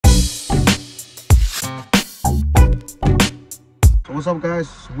So what's up, guys?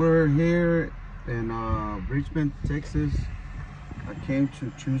 We're here in Richmond, Texas. I came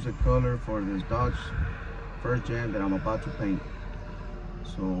to choose a color for this Dodge first gen that I'm about to paint.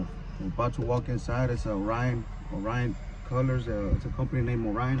 So I'm about to walk inside. It's Orion Colors. It's a company named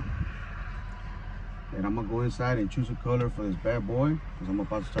Orion. And I'm gonna go inside and choose a color for this bad boy because I'm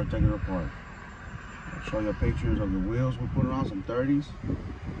about to start taking it apart. I'll show you pictures of the wheels we're putting on, some 30s.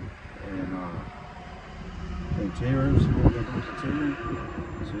 And the interior, see what we're gonna do with the interior.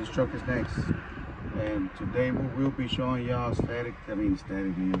 So this truck is next. And today we will be showing y'all static means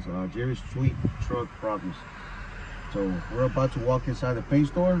Jerry's Sweet truck progress. So we're about to walk inside the paint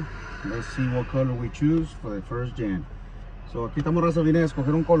store. Let's see what color we choose for the first gen. So aquí estamos, raza, vine a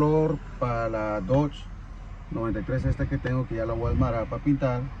escoger un color para la Dodge 93 esta que tengo, que ya la voy a desmarar para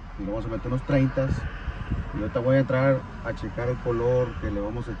pintar. Y le vamos a meter unos 30. Y ahorita voy a entrar a checar el color que le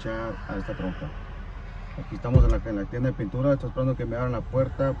vamos a echar a esta troca. Aquí estamos en la tienda de pintura. Estoy esperando que me abran la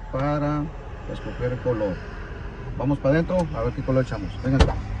puerta para escoger el color. Vamos para adentro a ver qué color echamos. Vengan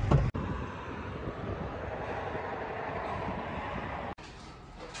acá.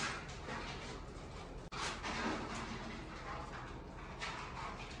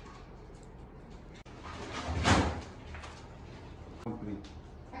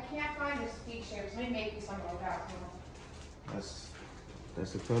 I can't find the speed shapes. Let me make you something like that.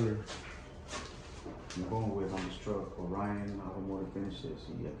 That's the color I'm going with on this truck. Orion Automotive Finishes.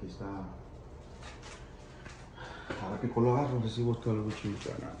 Y aquí está. A ver qué color agarro. Let's see what color we choose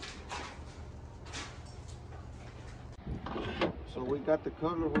right now. So we got the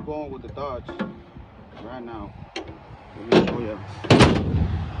color we're going with the Dodge right now. Let me show you.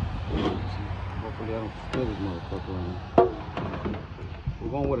 Hopefully I don't spill this motherfucker on.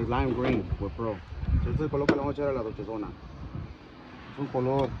 We're going with a lime green with Pro. Este es el color que le vamos a echar a la Dochezona. Es un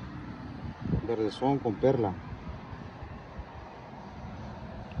color verdezón con perla.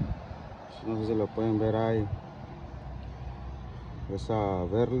 No sé si lo pueden ver ahí. Esa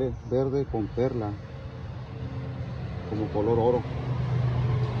verde con perla. Como color oro.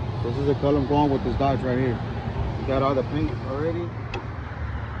 This is the color I'm going with this Dodge right here. We got all the paint already.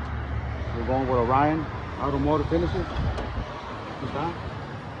 We're going with Orion Automotive Finishes. Aquí está.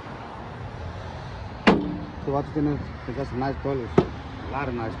 So I got some nice colors, a lot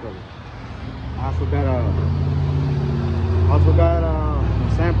of nice colors. I also got a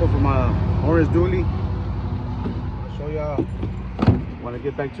sample from my orange dually. I'll show y'all when I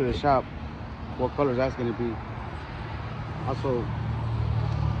get back to the shop what colors that's gonna be. Also,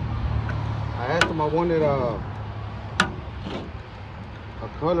 I asked him I wanted a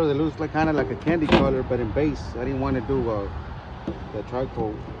color that looks like kind of like a candy color, but in base. I didn't want to do the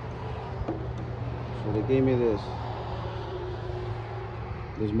tricoat. So they gave me this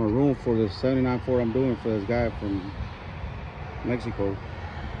maroon for the 79 Ford I'm doing for this guy from Mexico.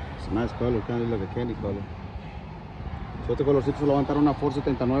 It's a nice color, kind of like a candy color. So este colorcito se lo va a entrar una Ford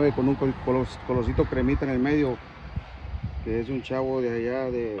 79 con un colorcito cremita en el medio, que es un chavo de allá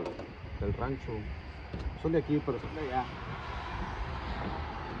del rancho. Son de aquí, pero son de allá.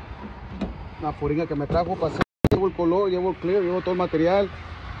 Una foringa que me trajo para hacer. Llevo el color, llevo el clear, llevo todo el material.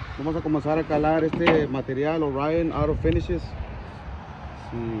 Vamos a comenzar a calar este material Orion Auto Finishes.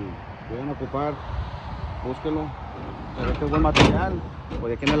 Si pueden ocupar, búsquenlo. Pero este es buen material. Pues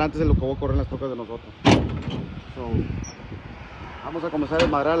de aquí en adelante es lo que voy a correr en las trocas de nosotros. So, vamos a comenzar a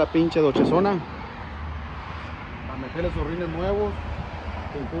desmadrar la pinche Dochezona. A meterle sus rines nuevos,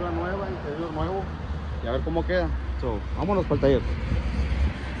 pintura nueva, interior nuevo. Y a ver cómo queda. So, vámonos para el taller.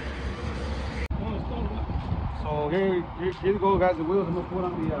 So here you go, guys. The wheels I'm gonna put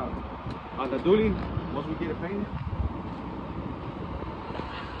on the dually once we get it painted.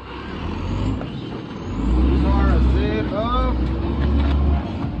 These are a set of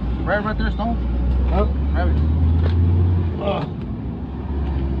right there, Stone. Oh, have it.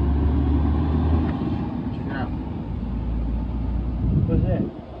 Check it out. What's that?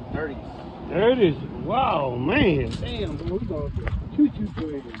 30s. 30s. Wow, man. Damn, boy, we going to choo-choo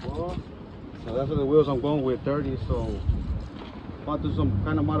train, boy. So that's what the wheels I'm going with, 30. So I'll do some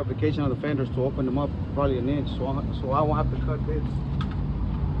kind of modification on the fenders to open them up probably an inch, so I won't have to cut this.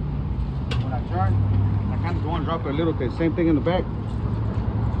 When I turn, I kind of go and drop it a little bit. Same thing in the back.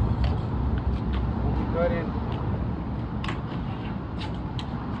 We'll be cutting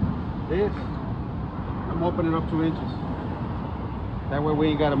this. I'm opening up 2 inches. That way we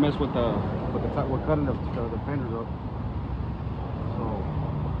ain't got to mess with the top. We're cutting the fenders up. So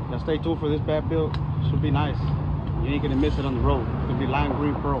now stay tuned for this bad build. Should be nice. You ain't gonna miss it on the road. It's gonna be lime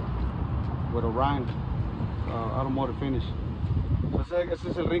green pearl with Orion Automotive Finish. Entonces ese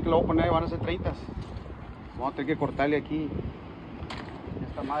es el ring que lo voy a poner, van a ser 30. Vamos a tener que cortarle aquí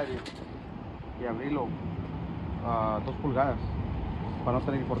esta madre y abrirlo a 2 pulgadas para no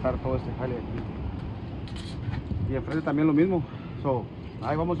tener que cortar todo este jale aquí. Y enfrente también lo mismo. So,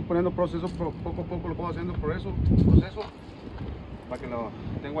 ahí vamos a ir poniendo proceso, poco a poco lo vamos haciendo proceso para que lo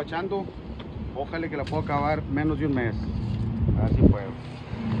tengo echando. Ojalá que la pueda acabar menos de un mes. Así puedo.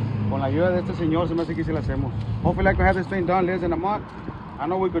 Con la ayuda de este señor se me hace que sí la hacemos. Hopefully I can have this thing done less than a month. I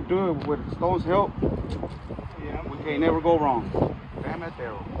know we could do it with Stone's help. Yeah. We can never go wrong. Damn it,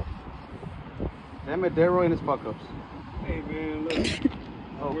 Darrell. Damn it, Darrell and his fuck ups. Hey man, look.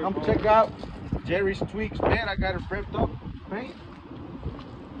 So come check out Jerry's Tweaks paint. I got it prepped up paint.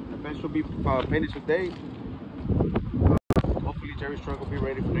 The paint should be painted today. Hopefully Jerry's truck will be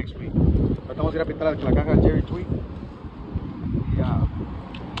ready for next week. Ahorita vamos a ir a pintar la caja de Jerry Tweak. Y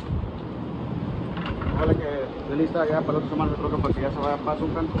ojalá que esté lista ya para la otra semana de troca para que ya se vaya a paso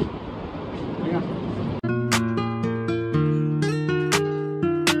un canto. Venga.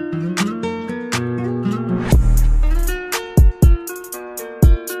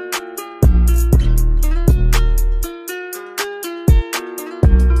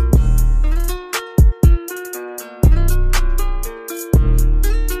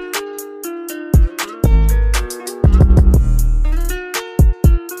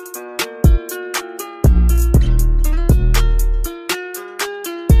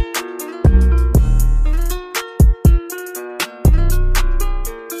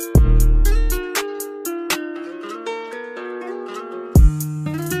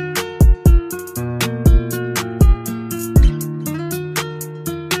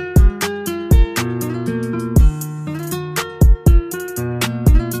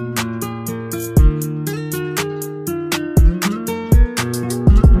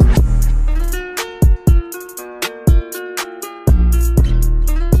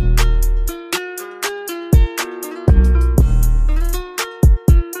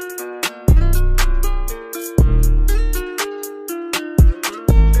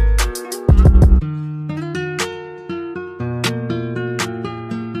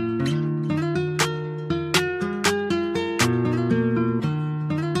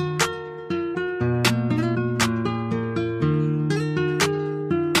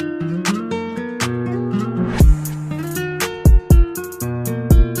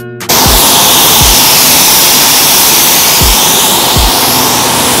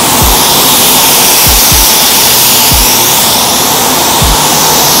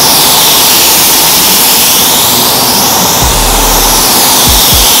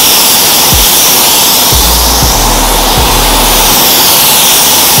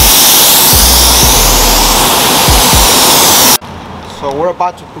 So we're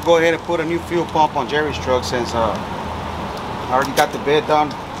about to go ahead and put a new fuel pump on Jerry's truck since I already got the bed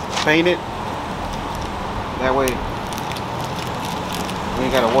done, painted. That way we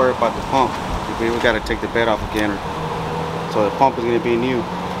ain't got to worry about the pump. We got to take the bed off again. So the pump is going to be new.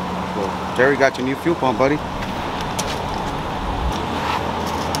 So Jerry got your new fuel pump, buddy.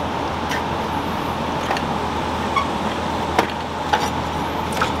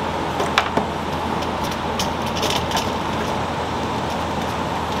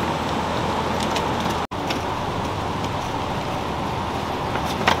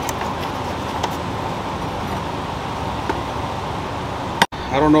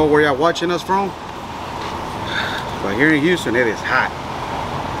 I don't know where y'all watching us from, but here in Houston it is hot.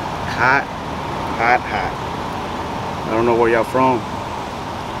 Hot, hot, hot. I don't know where y'all from,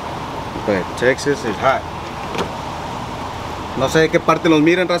 but Texas is hot. No sé de qué parte los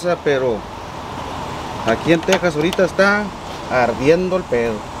miran, raza, pero aquí en Texas ahorita está ardiendo el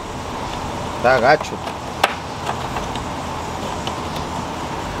pedo. Está gacho.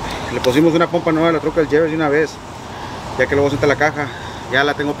 Le pusimos una pompa nueva a la troca del Jerry de una vez, ya que luego sienta la caja. Ya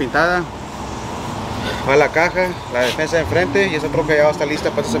la tengo pintada. Va la caja, la defensa de enfrente, y esa troca ya va a estar lista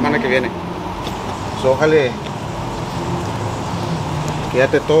para esta semana que viene. So, ojalá que ya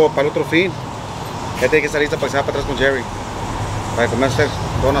esté todo para el otro fin. Ya tiene que estar lista para que se vaya para atrás con Jerry, para comer a hacer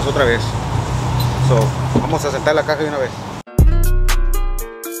donas otra vez. So, vamos a sentar la caja de una vez.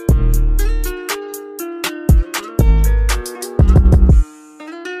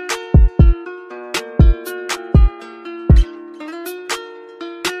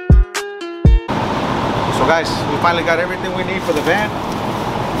 So guys, we finally got everything we need for the van.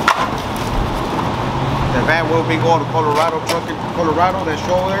 The van will be going to Colorado, truck in Colorado. That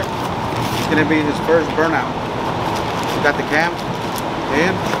show there, it's gonna be his first burnout. We got the cam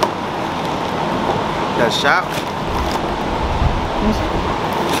in, got shop.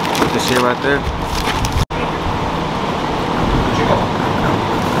 You can see it right there.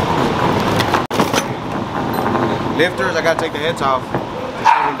 Lifters, I gotta take the heads off.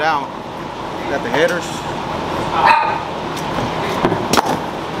 down. Got the headers.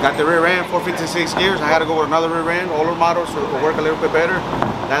 Got the rear end, 456 gears. I had to go with another rear end, older model, so it will work a little bit better.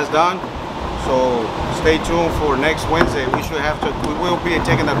 That's done. So stay tuned for next Wednesday. We will be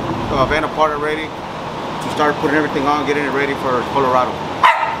taking the van apart already to start putting everything on, getting it ready for Colorado.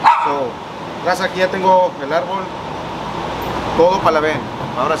 So, gracias, aquí ya tengo el árbol, todo para la van.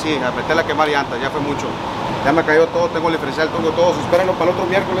 Ahora sí, a meterla a quemar llantas, ya fue mucho. Ya me cayó todo, tengo el diferencial, tengo todo. Espérenlo para el otro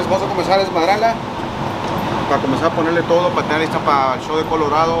miércoles, vamos a comenzar a desmadrarla. Para comenzar a ponerle todo, para tener lista para el show de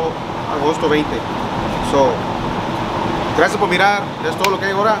Colorado, agosto 20. So, gracias por mirar, es todo lo que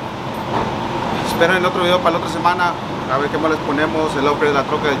hay ahora. Esperen el otro video para la otra semana, a ver qué más les ponemos, el upgrade de la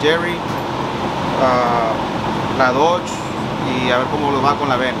troca de Jerry, la Dodge, y a ver cómo nos va con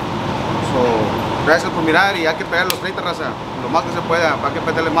la van. So, gracias por mirar y hay que pegar los 30, raza, lo más que se pueda, hay que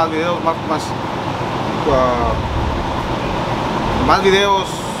meterle más videos, más videos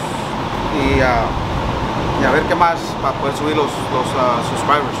y a ver qué más para poder subir los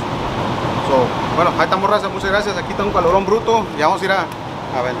subscribers. So, bueno, ahí estamos, raza, muchas gracias. Aquí tengo un calorón bruto, ya vamos a ir a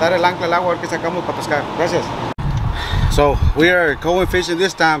aventar el ancla al agua a ver qué sacamos para pescar. Gracias. So we are going fishing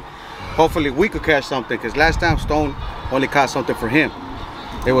this time. Hopefully we could catch something, because last time Stone only caught something for him.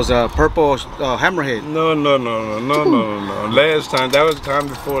 It was a purple hammerhead. No. Last time, that was the time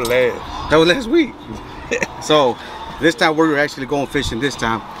before last. That was last week. So this time we're actually going fishing this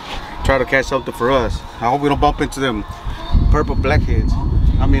time. Try to catch something for us. I hope we don't bump into them purple blackheads.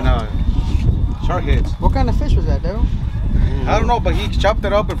 I mean shark heads. What kind of fish was that, Daryl? I don't know, but he chopped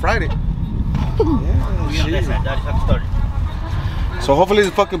it up and fried it. So hopefully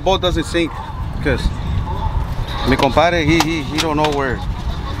the fucking boat doesn't sink, because mi compadre, he don't know where.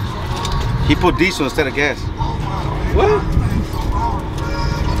 He put diesel instead of gas. What?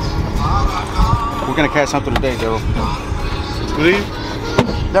 We're gonna catch something today, Daryl. Please?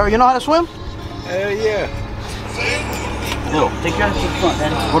 Daryl, you know how to swim? Hell yeah. No, take your hands to the front,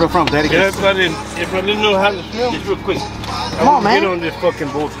 Daddy. Where from, Daddy? Yeah, if I didn't know how to swim, just real quick. Come on, man. Get on this fucking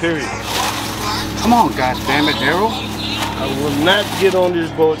boat, period. Come on, God damn it, Daryl. I will not get on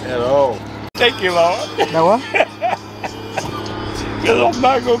this boat at all. Thank you, Lord. Now what? Because I'm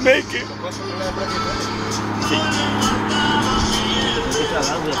not gonna make it.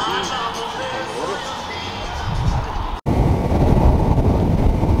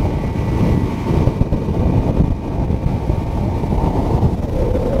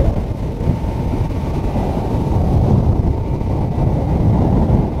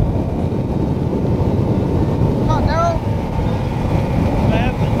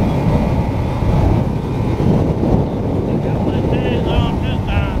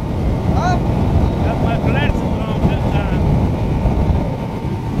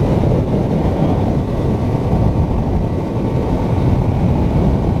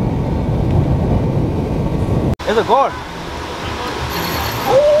 Es el gore.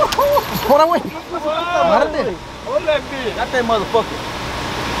 Por away. Agárrate. Hold that bitch. Got that motherfucker.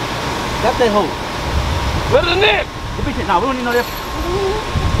 Got that hoe. Where's the net? No, we don't need no de.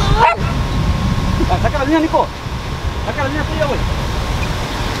 Saca la línea, Nico. Saca la línea tuya, güey.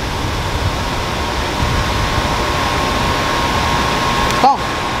 Tom,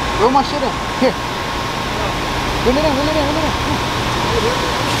 throw my shit in. Here. Reel it in.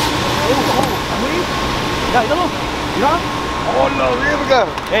 Yeah, you know? Oh no, here we go.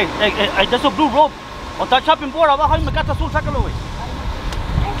 Hey, there's a blue rope. On that chopping board, abajo hay mecate azul, sácalo, güey.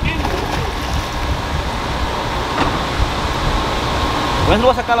 Pues lo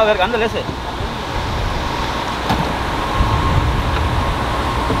voy a sacar a la verga, ándale ese.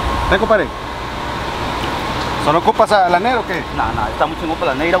 Ven, compadre. ¿Solo ocupas a la negra o qué? No, está muy chingón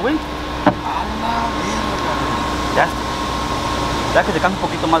para la negra, güey. Ya que se cansa un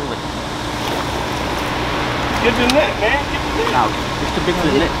poquito más, güey. Get the net, man. Get the net. No, it's too big for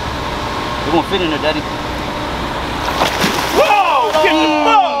the net. It won't fit in there, Daddy. Whoa! Get the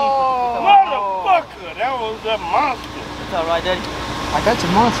fuck! Motherfucker! That was a monster. It's alright, Daddy. I got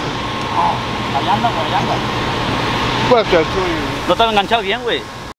your monster. Allá anda, güey, allá anda. What's that to you? No estaba enganchado bien, güey.